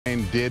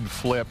plane did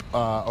flip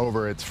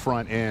over its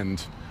front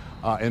end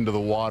into the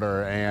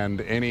water,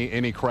 and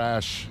any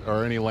crash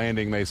or any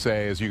landing, they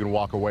say, as you can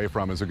walk away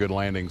from, is a good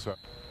landing. So.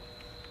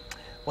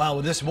 Wow,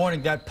 well, this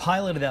morning, that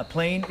pilot of that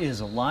plane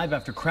is alive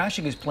after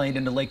crashing his plane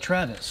into Lake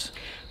Travis.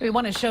 We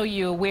want to show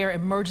you where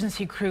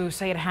emergency crews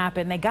say it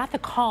happened. They got the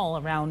call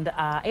around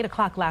 8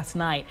 o'clock last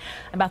night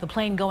about the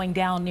plane going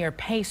down near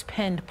Pace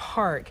Pend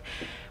Park.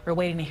 We're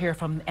waiting to hear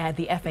from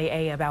the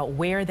FAA about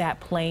where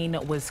that plane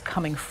was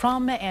coming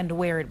from and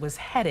where it was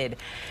headed.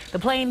 The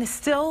plane is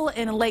still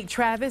in Lake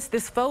Travis.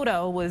 This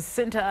photo was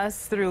sent to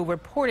us through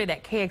reported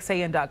at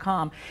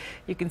KXAN.com.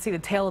 You can see the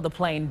tail of the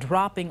plane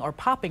dropping, or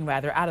popping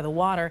rather, out of the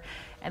water,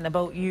 and the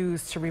boat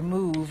used to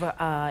remove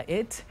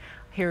it.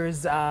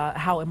 Here's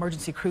how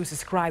emergency crews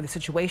described the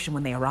situation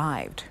when they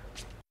arrived.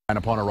 And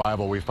upon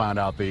arrival, we found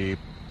out the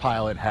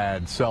pilot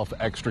had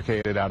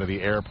self-extricated out of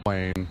the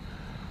airplane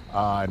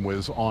and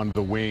was on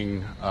the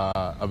wing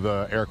of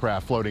the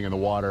aircraft floating in the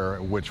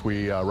water, which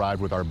we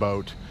arrived with our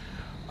boat.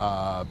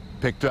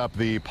 Picked up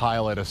the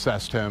pilot,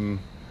 assessed him,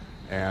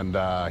 and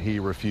he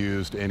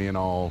refused any and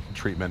all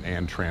treatment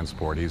and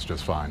transport. He's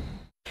just fine.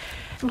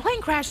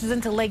 Plane crashes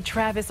into Lake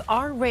Travis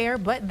are rare,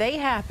 but they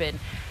happen.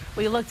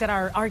 We looked at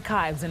our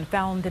archives and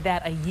found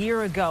that a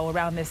year ago,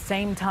 around this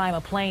same time, a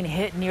plane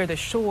hit near the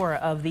shore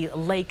of the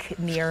lake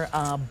near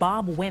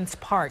Bob Wentz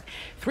Park.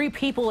 3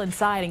 people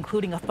inside,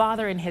 including a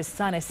father and his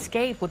son,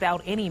 escaped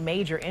without any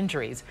major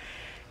injuries.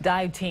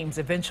 Dive teams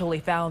eventually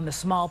found the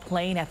small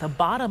plane at the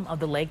bottom of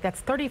the lake that's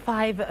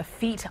 35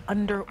 feet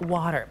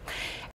underwater.